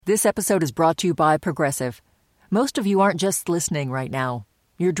This episode is brought to you by Progressive. Most of you aren't just listening right now.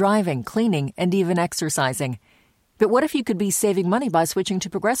 You're driving, cleaning, and even exercising. But what if you could be saving money by switching to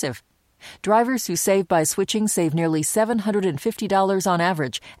Progressive? Drivers who save by switching save nearly $750 on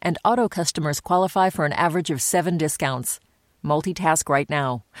average, and auto customers qualify for an average of 7 discounts. Multitask right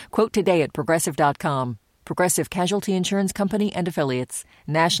now. Quote today at Progressive.com. Progressive Casualty Insurance Company and Affiliates.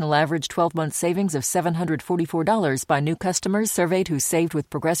 National average 12-month savings of $744 by new customers surveyed who saved with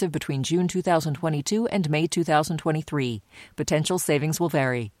Progressive between June 2022 and May 2023. Potential savings will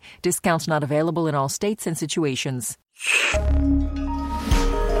vary. Discounts not available in all states and situations.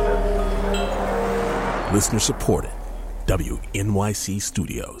 Listener supported. WNYC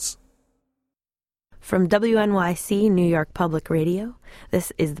Studios. From WNYC New York Public Radio,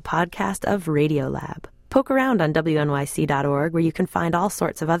 this is the podcast of Radiolab. Poke around on WNYC.org where you can find all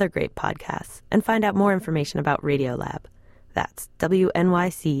sorts of other great podcasts and find out more information about Radiolab. That's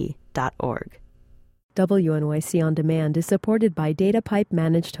WNYC.org. WNYC On Demand is supported by DataPipe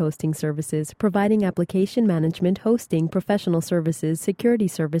Managed Hosting Services, providing application management, hosting, professional services, security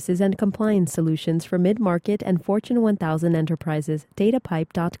services, and compliance solutions for mid-market and Fortune 1000 enterprises.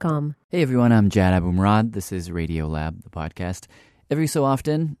 DataPipe.com. Hey everyone, I'm Jad Abumrad. This is Radiolab, the podcast. Every so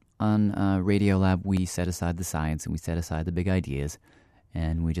often on Radiolab, we set aside the science and we set aside the big ideas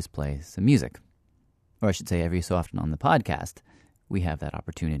and we just play some music. Or I should say every so often on the podcast, we have that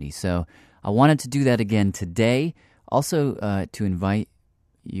opportunity. So I wanted to do that again today. Also to invite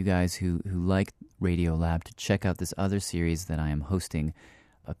you guys who like Radiolab to check out this other series that I am hosting.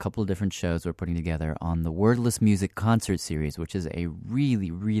 A couple of different shows we're putting together on the Wordless Music Concert Series, which is a really,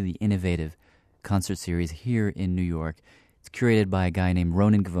 really innovative concert series here in New York. It's curated by a guy named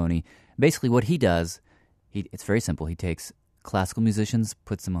Ronan Gavoni. Basically what he does, it's very simple. He takes classical musicians,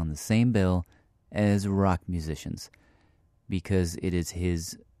 puts them on the same bill as rock musicians, because it is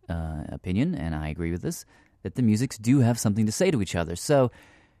his opinion, and I agree with this, that the musics do have something to say to each other. So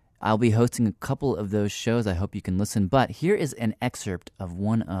I'll be hosting a couple of those shows. I hope you can listen. But here is an excerpt of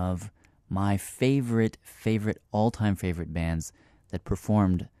one of my favorite, all-time favorite bands that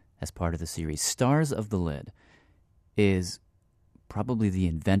performed as part of the series. Stars of the Lid is probably the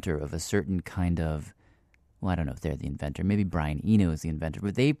inventor of a certain kind of, well, I don't know if they're the inventor. Maybe Brian Eno is the inventor.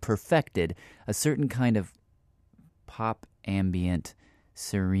 But they perfected a certain kind of pop, ambient,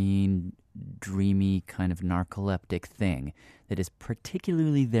 serene, dreamy, kind of narcoleptic thing that is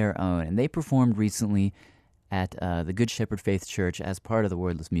particularly their own. And they performed recently at the Good Shepherd Faith Church as part of the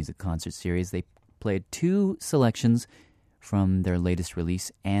Wordless Music Concert Series. They played 2 selections from their latest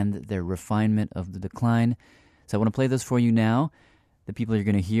release and their Refinement of the Decline. So I want to play those for you now. The people you're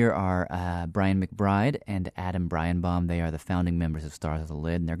going to hear are Brian McBride and Adam Bryanbaum. They are the founding members of Stars of the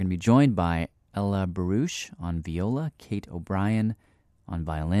Lid, and they're going to be joined by Ella Baruch on viola, Kate O'Brien on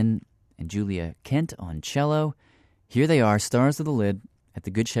violin, and Julia Kent on cello. Here they are, Stars of the Lid, at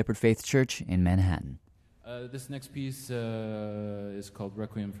the Good Shepherd Faith Church in Manhattan. This next piece is called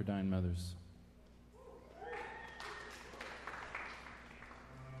Requiem for Dying Mothers.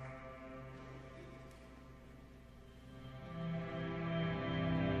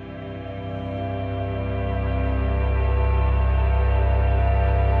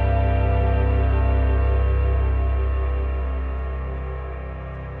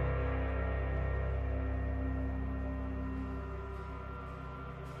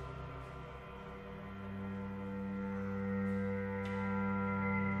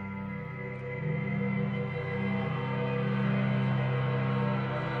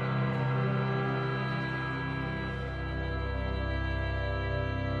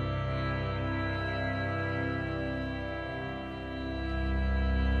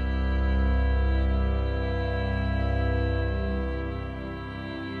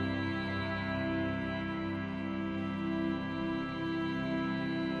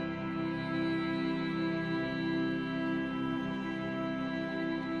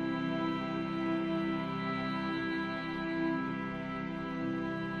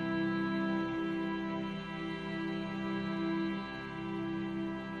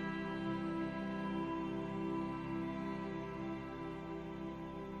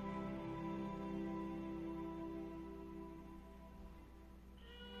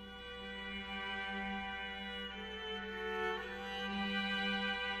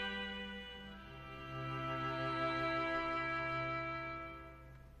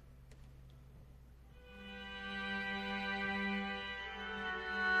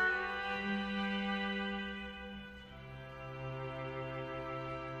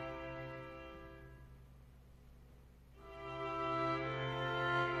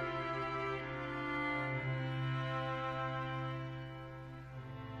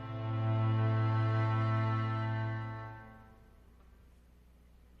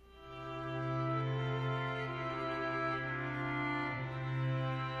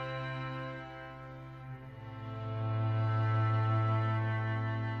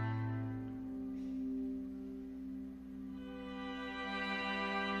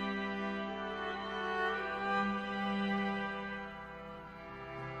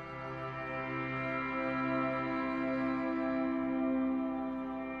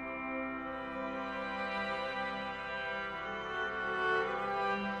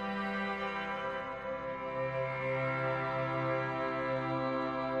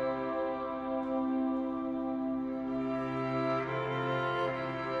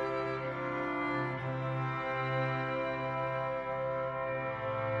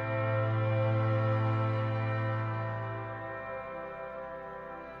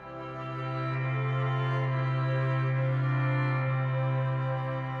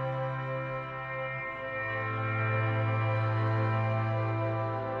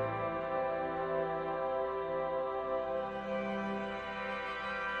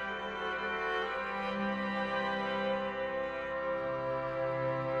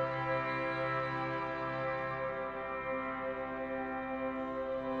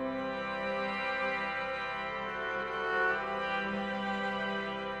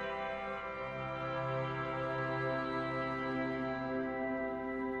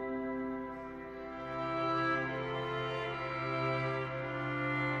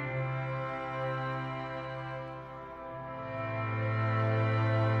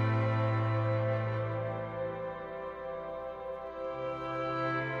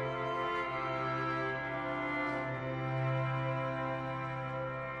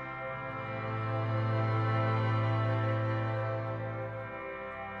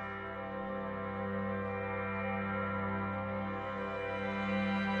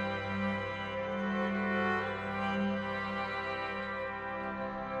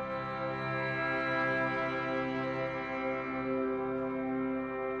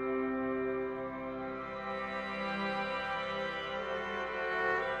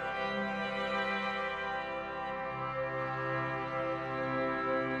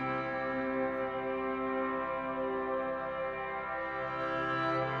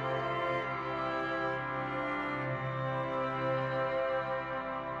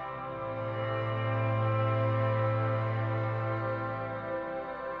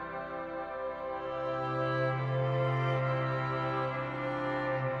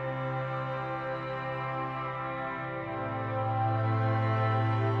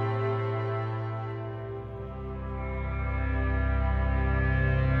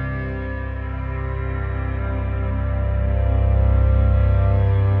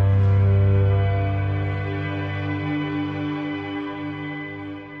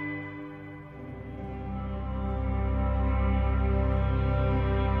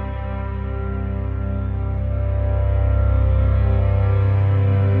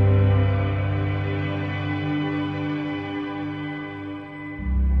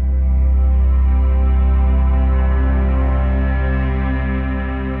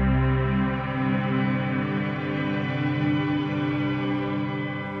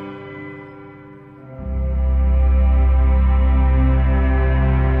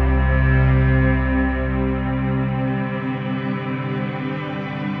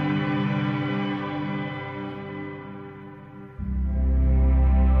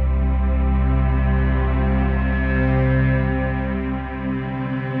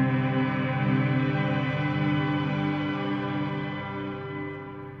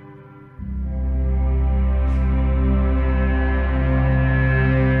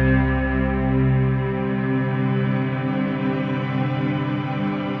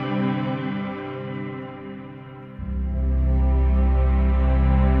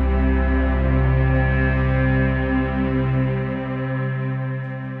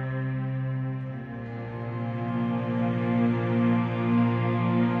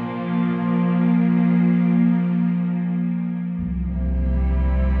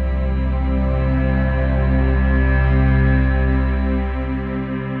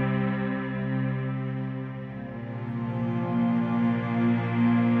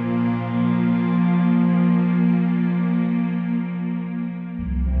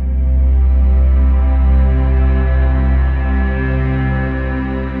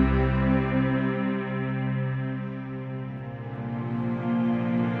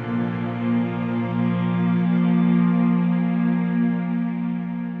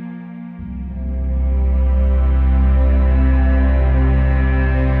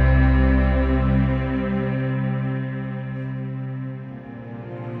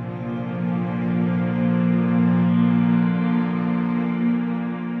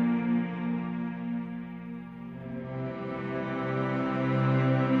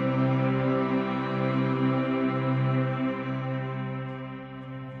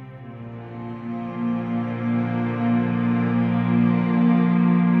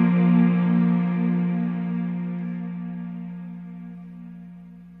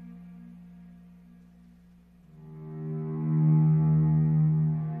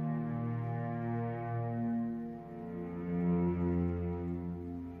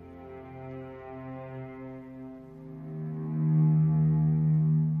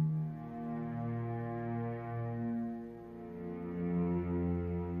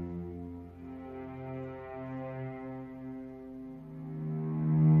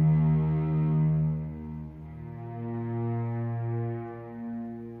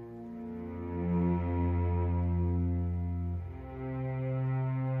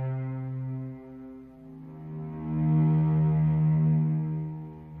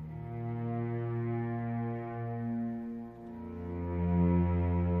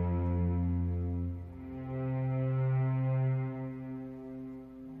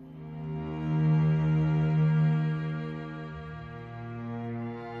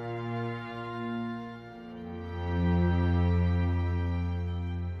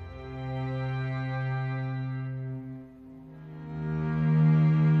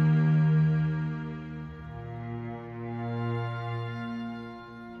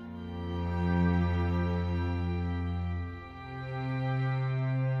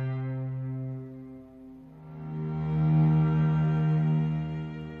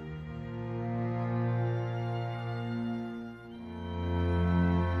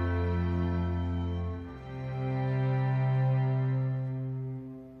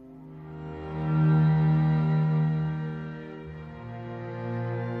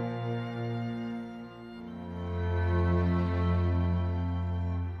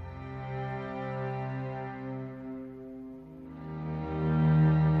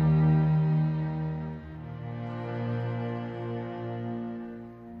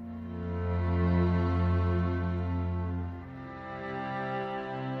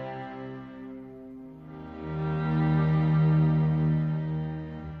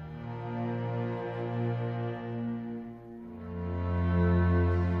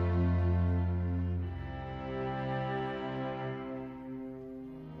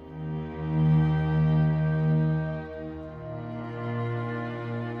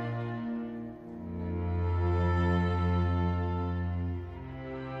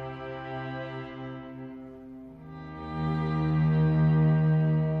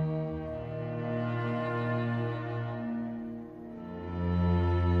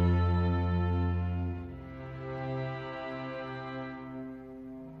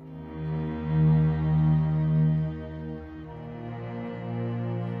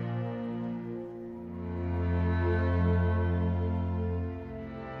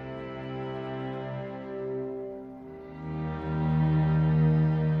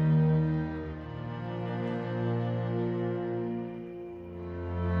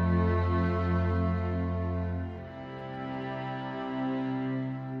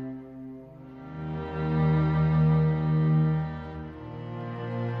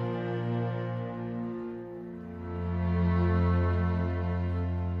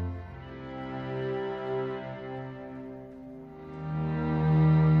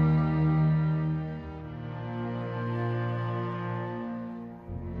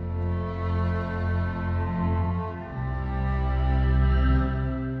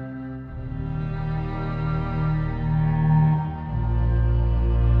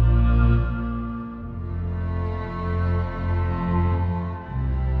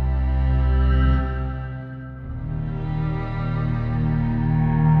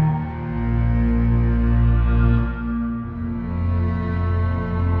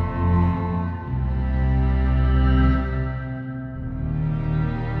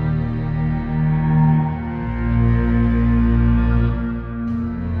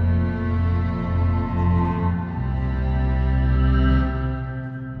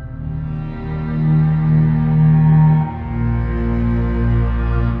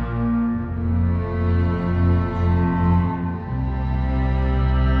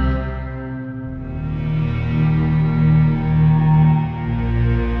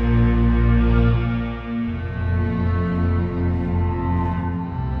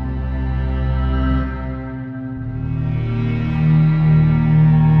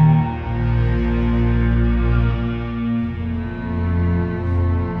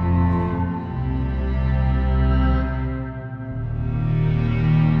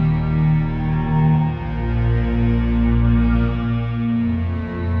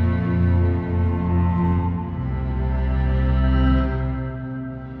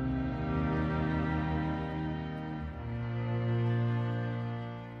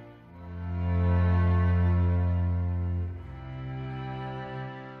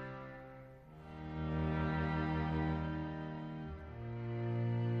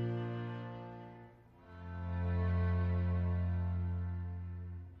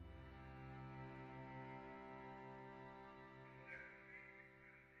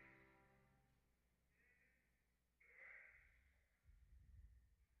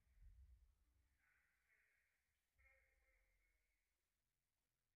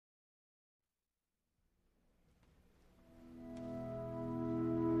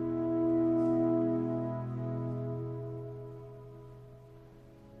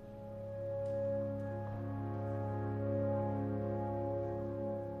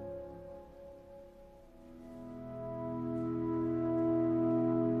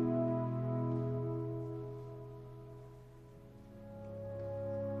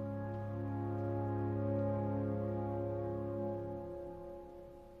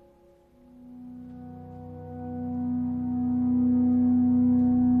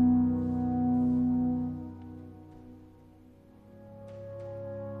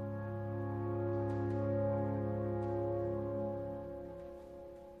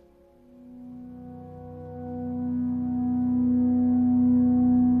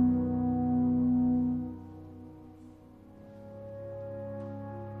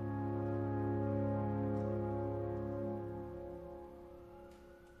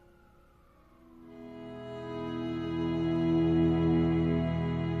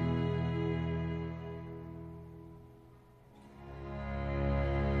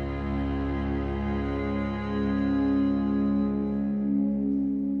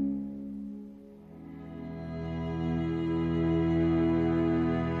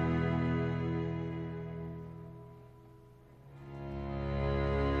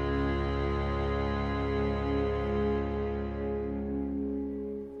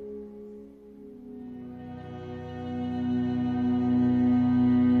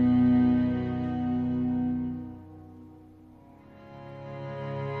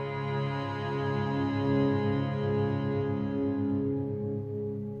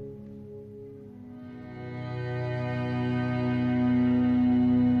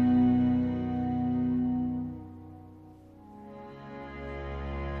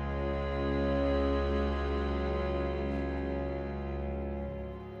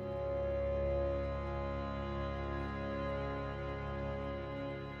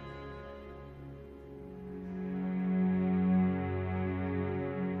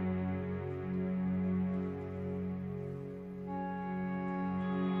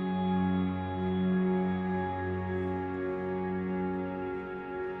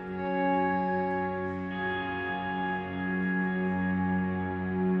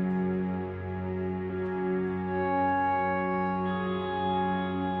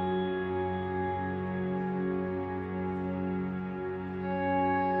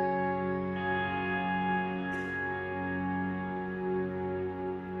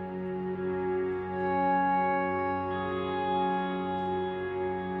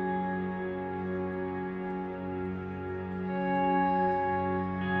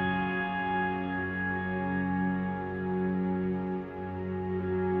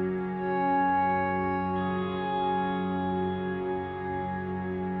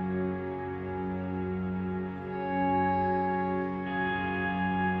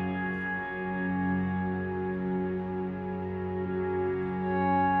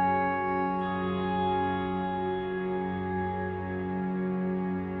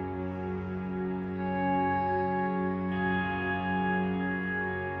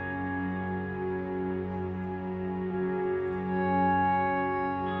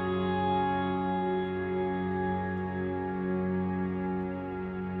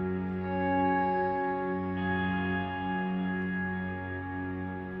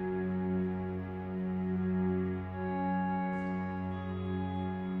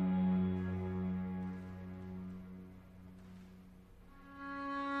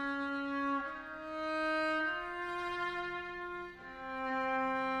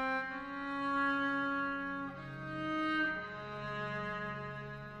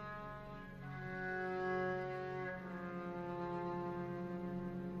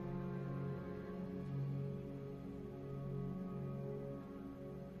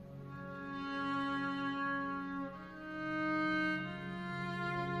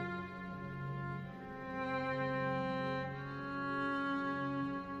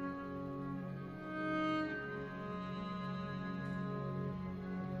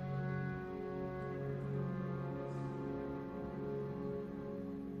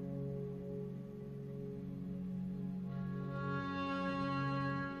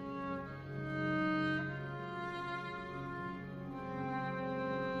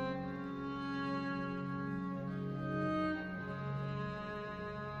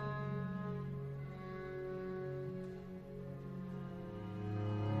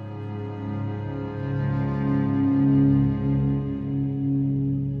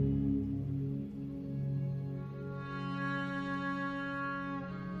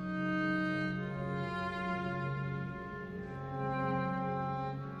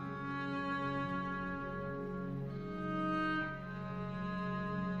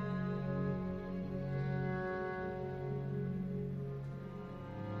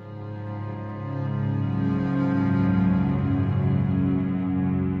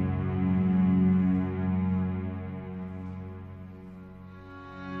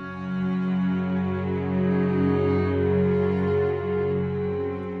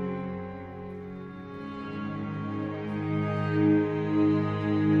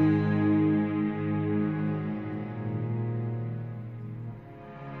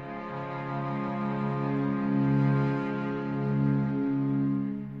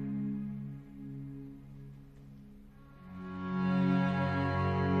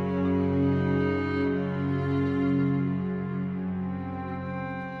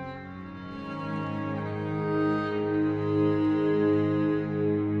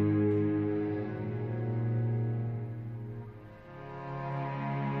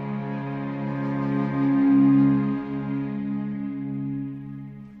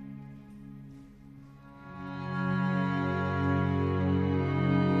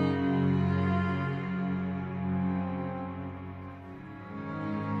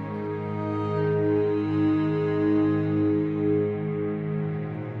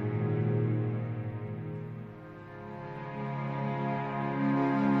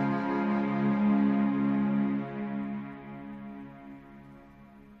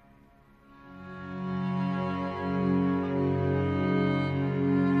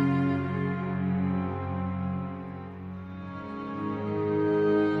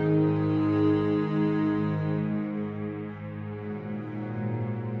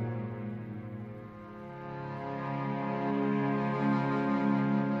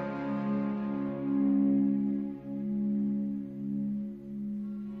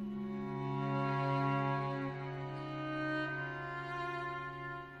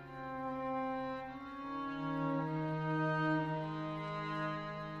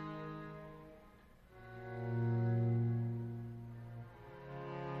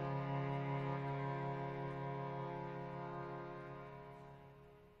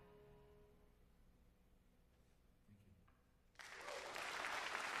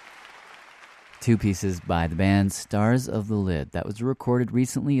 Two pieces by the band Stars of the Lid. That was recorded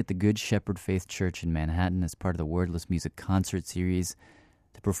recently at the Good Shepherd Faith Church in Manhattan as part of the Wordless Music Concert Series.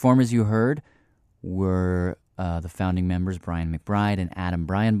 The performers you heard were the founding members Brian McBride and Adam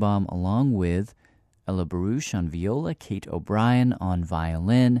Bryanbaum, along with Ella Baruch on viola, Kate O'Brien on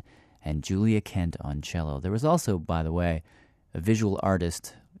violin, and Julia Kent on cello. There was also, by the way, a visual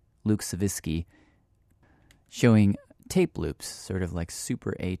artist, Luke Savitsky, showing tape loops, sort of like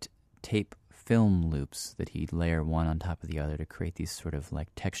Super 8 tape film loops that he'd layer one on top of the other to create these sort of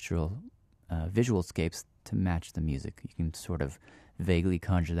like textural visual scapes to match the music. You can sort of vaguely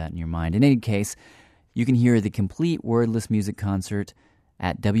conjure that in your mind. In any case, you can hear the complete Wordless Music Concert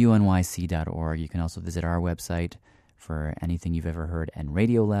at wnyc.org. You can also visit our website for anything you've ever heard, and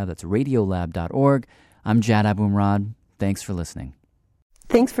Radiolab, that's radiolab.org. I'm Jad Abumrad. Thanks for listening.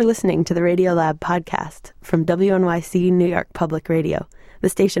 Thanks for listening to the Radiolab podcast from WNYC New York Public Radio, the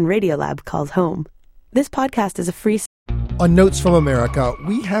station Radiolab calls home. This podcast is a free... On Notes from America,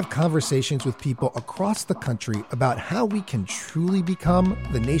 we have conversations with people across the country about how we can truly become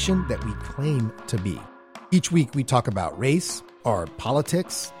the nation that we claim to be. Each week we talk about race, our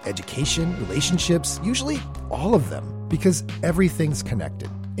politics, education, relationships, usually all of them, because everything's connected.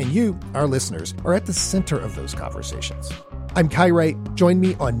 And you, our listeners, are at the center of those conversations. I'm Kai Wright. Join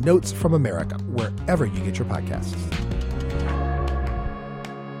me on Notes from America, wherever you get your podcasts.